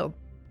failed.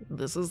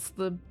 This is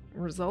the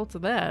result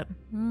of that.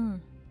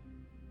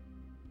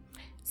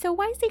 So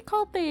why is he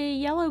called the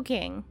Yellow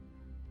King?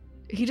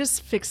 He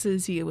just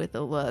fixes you with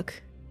a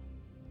look.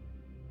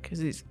 Because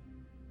he's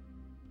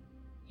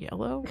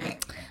yellow?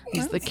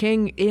 He's the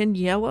king in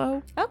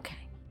yellow?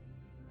 Okay.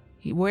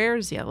 He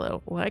wears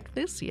yellow, like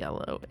this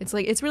yellow.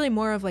 It's really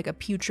more of like a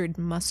putrid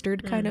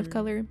mustard kind of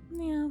color.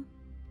 Yeah.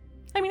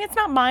 I mean, it's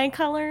not my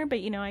color,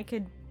 but you know, I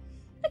could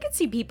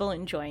see people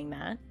enjoying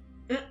that.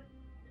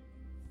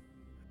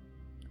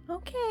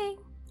 Okay.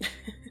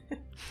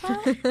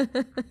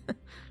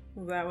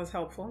 Well, that was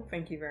helpful.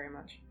 Thank you very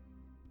much.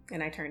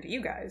 And I turned to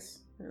you guys.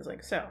 And I was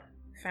like, so,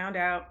 found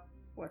out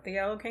what the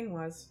Yellow King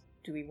was.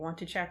 Do we want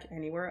to check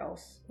anywhere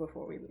else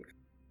before we leave?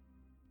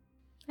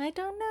 I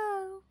don't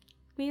know.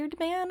 Weird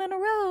man in a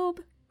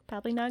robe.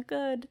 Probably not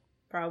good.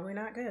 Probably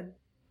not good.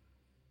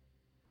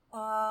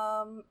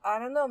 I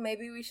don't know.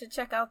 Maybe we should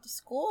check out the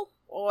school,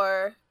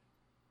 or...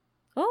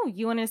 Oh,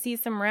 you want to see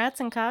some rats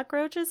and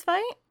cockroaches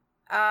fight?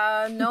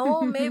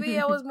 No, maybe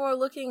I was more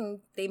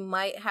looking, they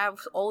might have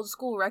old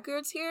school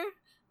records here.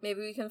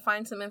 Maybe we can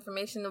find some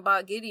information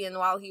about Gideon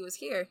while he was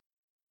here.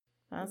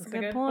 That's a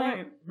good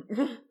point.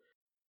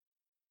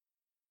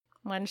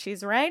 When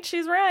she's right,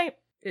 she's right.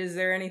 Is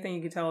there anything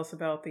you could tell us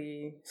about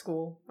the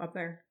school up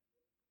there?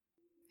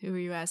 Who are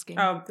you asking?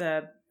 Oh,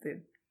 the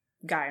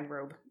guy in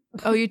robe.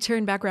 Oh, you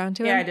turned back around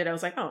to him? Yeah, I did. I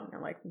was like, oh,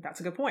 I'm like,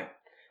 that's a good point.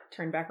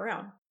 Turn back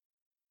around.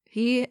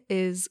 He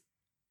is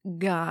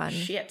gone.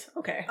 Shit.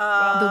 Okay.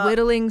 The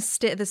whittling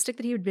stick, the stick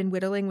that he had been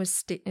whittling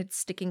was it's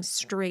sticking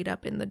straight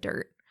up in the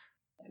dirt.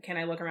 Can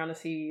I look around to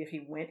see if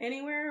he went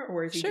anywhere,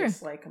 or is he Sure.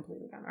 just like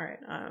completely gone? All right.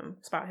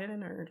 Spot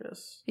hidden or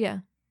just? Yeah.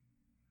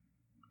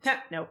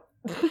 No.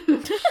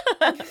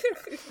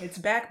 It's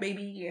back,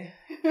 baby.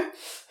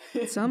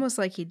 It's almost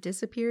like he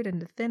disappeared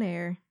into thin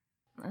air.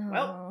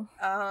 Well,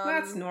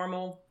 that's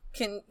normal.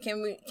 Can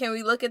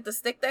we look at the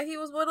stick that he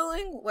was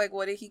whittling? Like,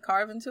 what did he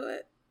carve into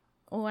it?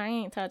 Oh, I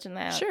ain't touching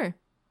that. Sure.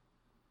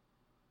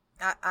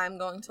 I'm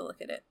going to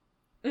look at it.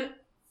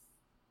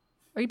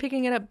 Are you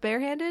picking it up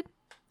barehanded?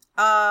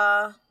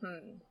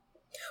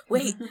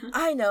 Wait,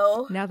 I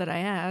know. Now that I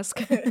ask.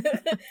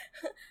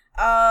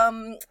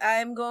 I'm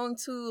going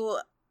to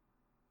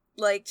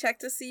check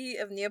to see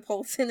if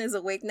Neapolitan is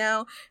awake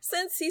now.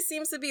 Since he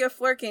seems to be a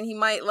flirkin, he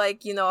might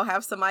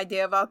have some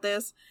idea about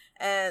this,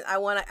 and I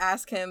want to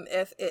ask him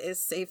if it is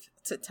safe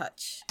to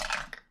touch.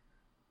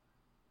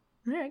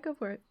 All right, go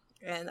for it.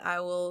 And I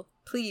will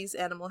please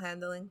animal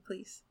handling,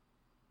 please.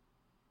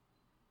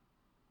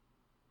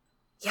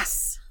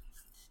 Yes.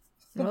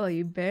 Well,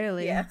 you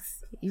barely.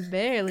 Yes. You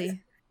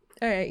barely.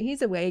 All right,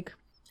 he's awake.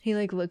 He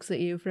looks at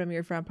you from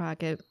your front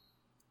pocket.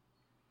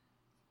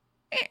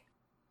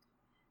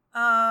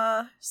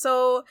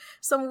 So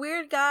some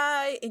weird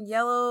guy in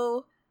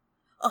yellow.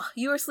 Oh,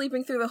 you were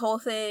sleeping through the whole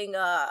thing.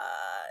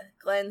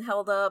 Glenn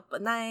held up a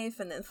knife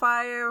and then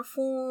fire,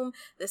 boom,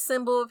 the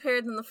symbol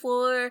appeared on the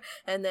floor,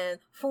 and then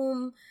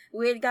boom,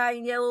 weird guy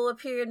in yellow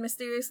appeared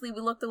mysteriously.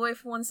 We looked away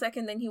for 1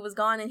 second, then he was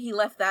gone and he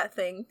left that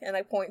thing, and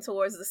I point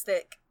towards the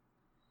stick.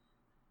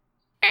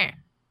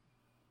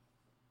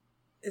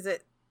 Is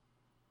it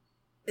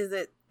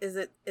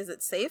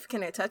safe?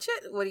 Can I touch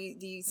it? What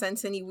do you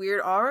sense any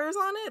weird auras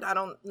on it? I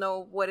don't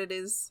know what it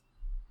is.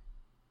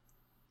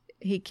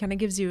 He kind of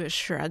gives you a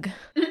shrug.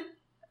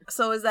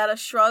 So is that a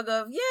shrug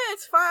of, yeah,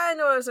 it's fine,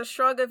 or is a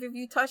shrug of, if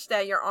you touch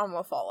that, your arm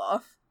will fall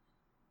off?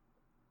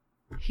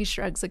 He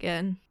shrugs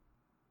again.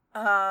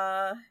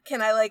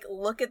 Can I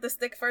look at the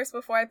stick first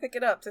before I pick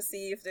it up to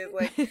see if there's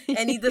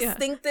any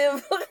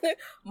distinctive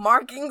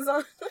markings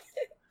on it?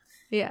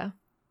 Yeah.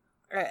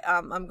 Alright,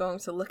 I'm going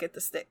to look at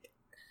the stick.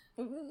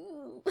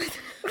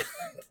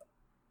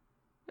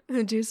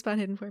 Do spot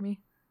hidden for me.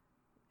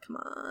 Come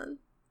on.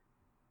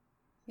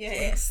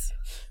 Yes.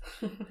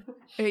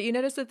 You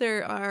notice that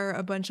there are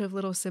a bunch of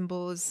little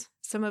symbols,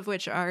 some of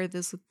which are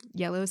this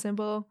yellow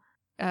symbol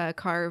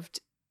carved.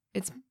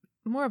 It's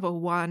more of a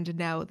wand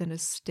now than a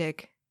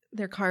stick.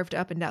 They're carved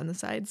up and down the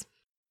sides.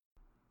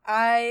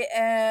 I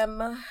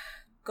am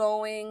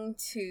going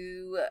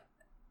to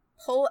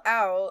pull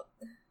out.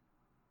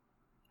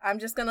 I'm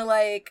just gonna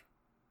like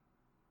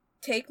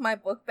take my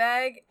book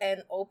bag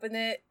and open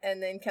it,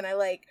 and then can I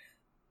like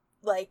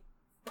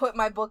put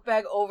my book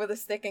bag over the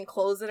stick and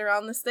close it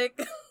around the stick?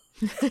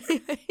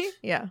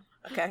 Yeah.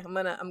 Okay, I'm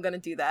gonna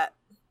do that.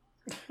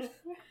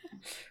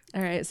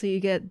 All right, so you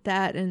get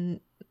that and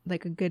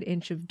like a good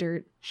inch of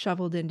dirt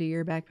shoveled into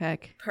your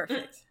backpack.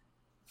 Perfect.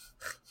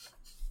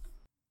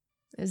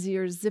 As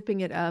you're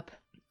zipping it up,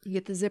 you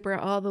get the zipper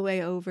all the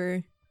way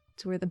over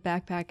to where the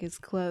backpack is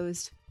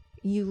closed.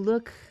 You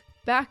look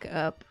back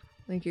up,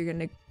 like you're going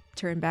to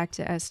turn back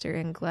to Esther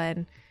and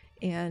Glenn,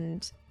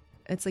 and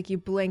it's like you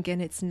blink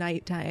and it's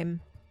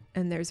nighttime,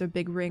 and there's a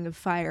big ring of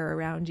fire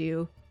around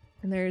you,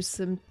 and there's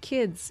some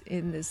kids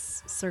in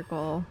this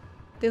circle.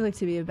 They look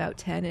to be about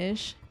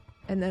 10-ish,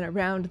 and then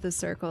around the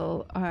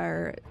circle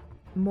are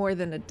more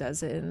than a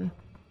dozen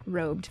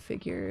robed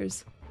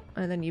figures.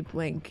 And then you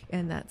blink,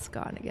 and that's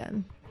gone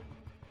again.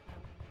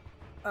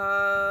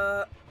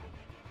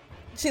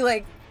 She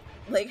like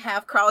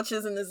half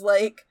crouches and is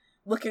like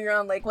looking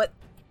around like, what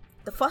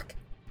the fuck?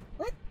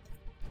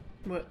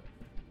 What?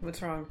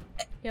 What's wrong?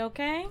 You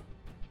okay?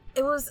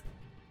 It was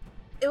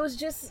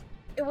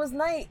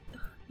night.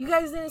 You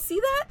guys didn't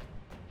see that?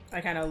 I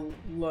kind of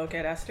look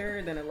at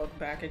Esther, then I look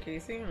back at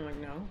Casey, and I'm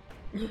like, no.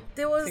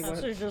 There was...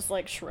 Esther's just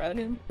like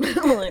shrugging.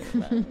 Like,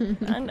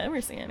 I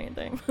never see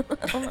anything.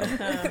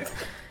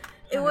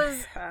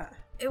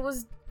 It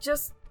was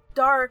just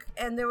dark,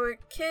 and there were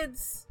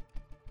kids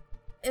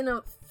in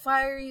a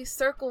fiery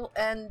circle,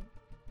 and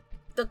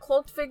the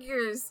cloaked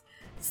figures,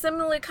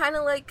 similar kind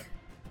of like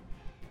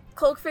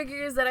cloaked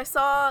figures that I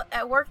saw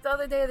at work the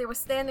other day, they were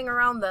standing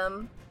around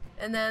them,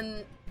 and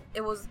then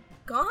it was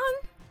gone?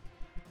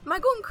 Am I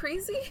going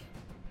crazy?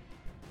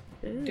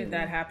 Did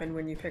that happen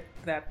when you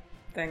picked that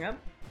thing up?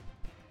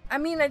 I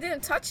mean, I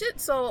didn't touch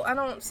it, so I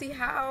don't see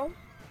how.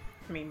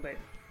 I mean, but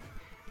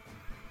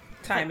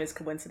time is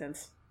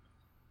coincidence.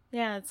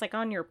 Yeah, it's like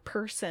on your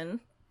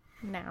person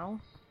now.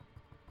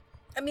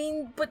 I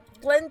mean, but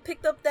Glenn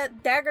picked up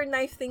that dagger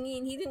knife thingy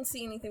and he didn't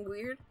see anything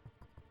weird.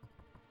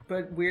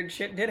 But weird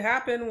shit did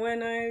happen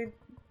when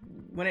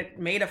it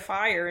made a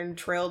fire and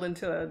trailed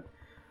into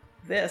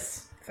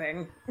this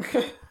thing.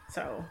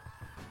 So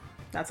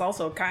that's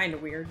also kind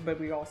of weird, but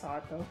we all saw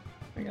it though,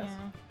 I guess.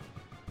 Yeah.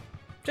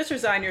 Just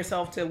resign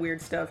yourself to weird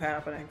stuff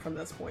happening from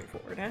this point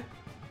forward, eh?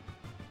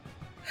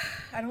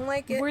 I don't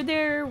like it. Were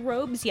their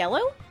robes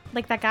yellow?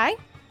 Like that guy?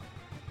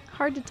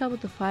 Hard to tell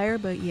with the fire,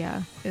 but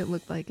yeah, it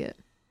looked like it.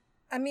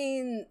 I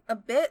mean, a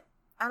bit.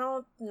 I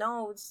don't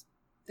know.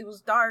 It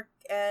was dark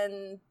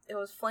and it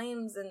was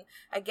flames, and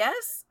I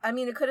guess, I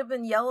mean, it could have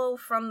been yellow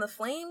from the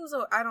flames,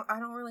 or I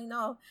don't really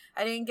know.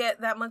 I didn't get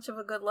that much of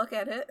a good look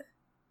at it.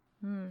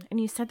 And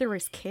you said there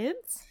was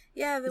kids?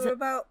 Yeah, there were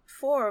about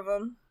 4 of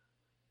them.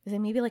 Is it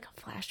maybe like a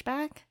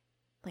flashback?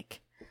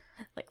 Like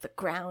the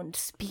ground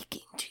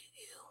speaking to you?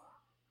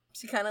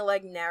 She kind of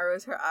like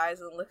narrows her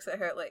eyes and looks at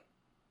her like,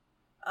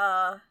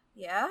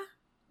 yeah,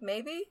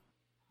 maybe?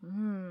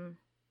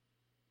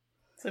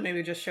 So maybe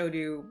it just showed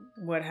you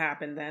what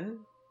happened then,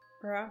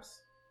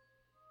 perhaps?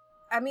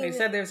 I mean... They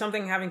said there's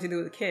something having to do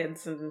with the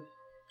kids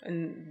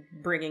and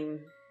bringing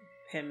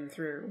him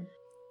through.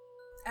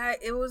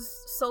 It was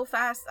so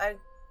fast.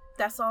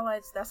 That's all I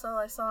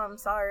saw. I'm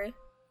sorry.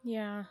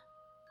 Yeah.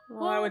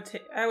 Well,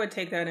 I would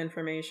take that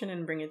information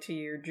and bring it to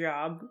your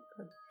job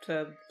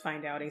to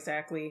find out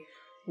exactly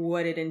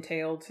what it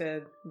entailed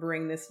to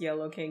bring this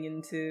Yellow King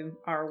into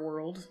our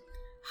world.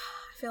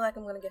 I feel like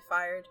I'm gonna get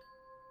fired.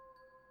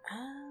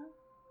 I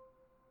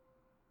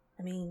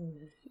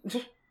mean,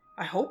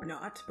 I hope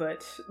not,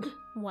 but...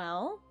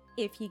 Well,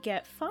 if you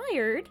get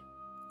fired,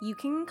 you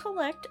can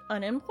collect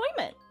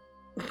unemployment.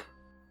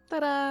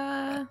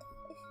 Ta-da!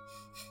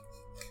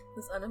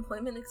 Does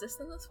unemployment exist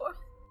in this world?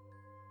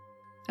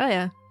 Oh,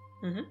 yeah.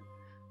 Mm-hmm.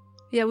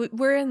 Yeah,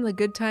 we're in the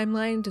good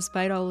timeline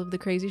despite all of the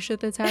crazy shit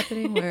that's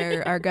happening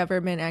where our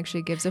government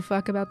actually gives a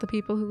fuck about the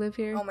people who live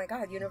here. Oh my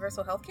god,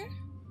 universal healthcare?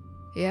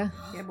 Yeah.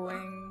 Yeah, boy.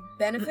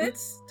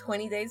 Benefits?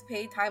 20 days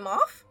paid time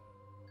off?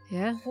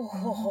 Yeah.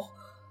 Oh,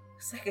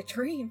 it's like a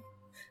dream.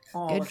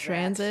 Good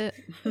transit.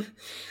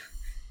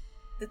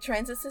 The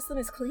transit system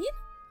is clean?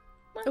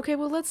 Okay,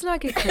 well, let's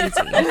not get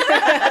crazy.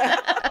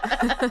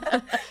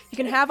 You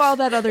can have all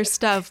that other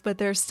stuff, but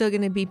there's still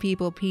going to be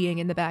people peeing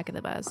in the back of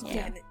the bus.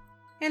 Yeah.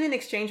 And in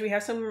exchange, we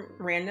have some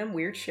random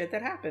weird shit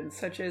that happens,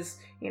 such as,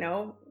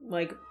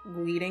 like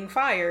leading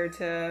fire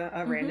to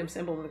a random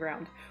symbol in the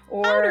ground.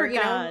 Or,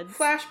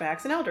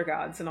 flashbacks and elder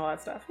gods and all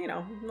that stuff.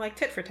 Like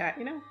tit for tat,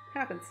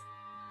 happens.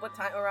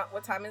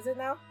 What time is it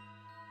now?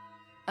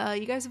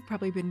 You guys have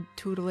probably been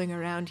tootling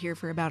around here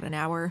for about an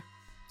hour.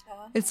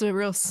 It's a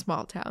real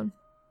small town.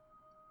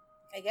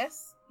 I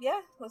guess. Yeah,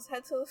 let's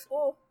head to the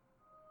school.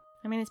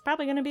 I mean, it's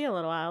probably going to be a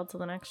little while till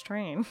the next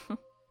train.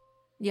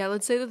 Yeah,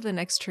 let's say that the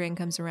next train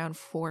comes around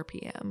 4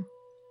 p.m.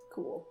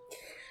 Cool.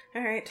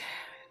 All right.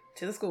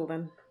 To the school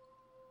then.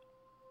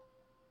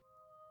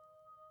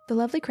 The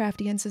Lovely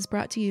Craftians is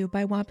brought to you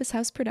by Wampus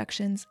House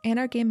Productions and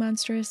our game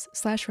monstress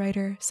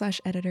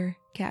 /writer/editor,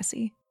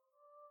 Cassie.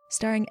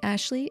 Starring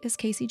Ashley as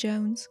Casey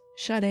Jones,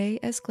 Sade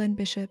as Glenn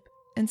Bishop,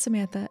 and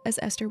Samantha as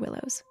Esther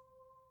Willows.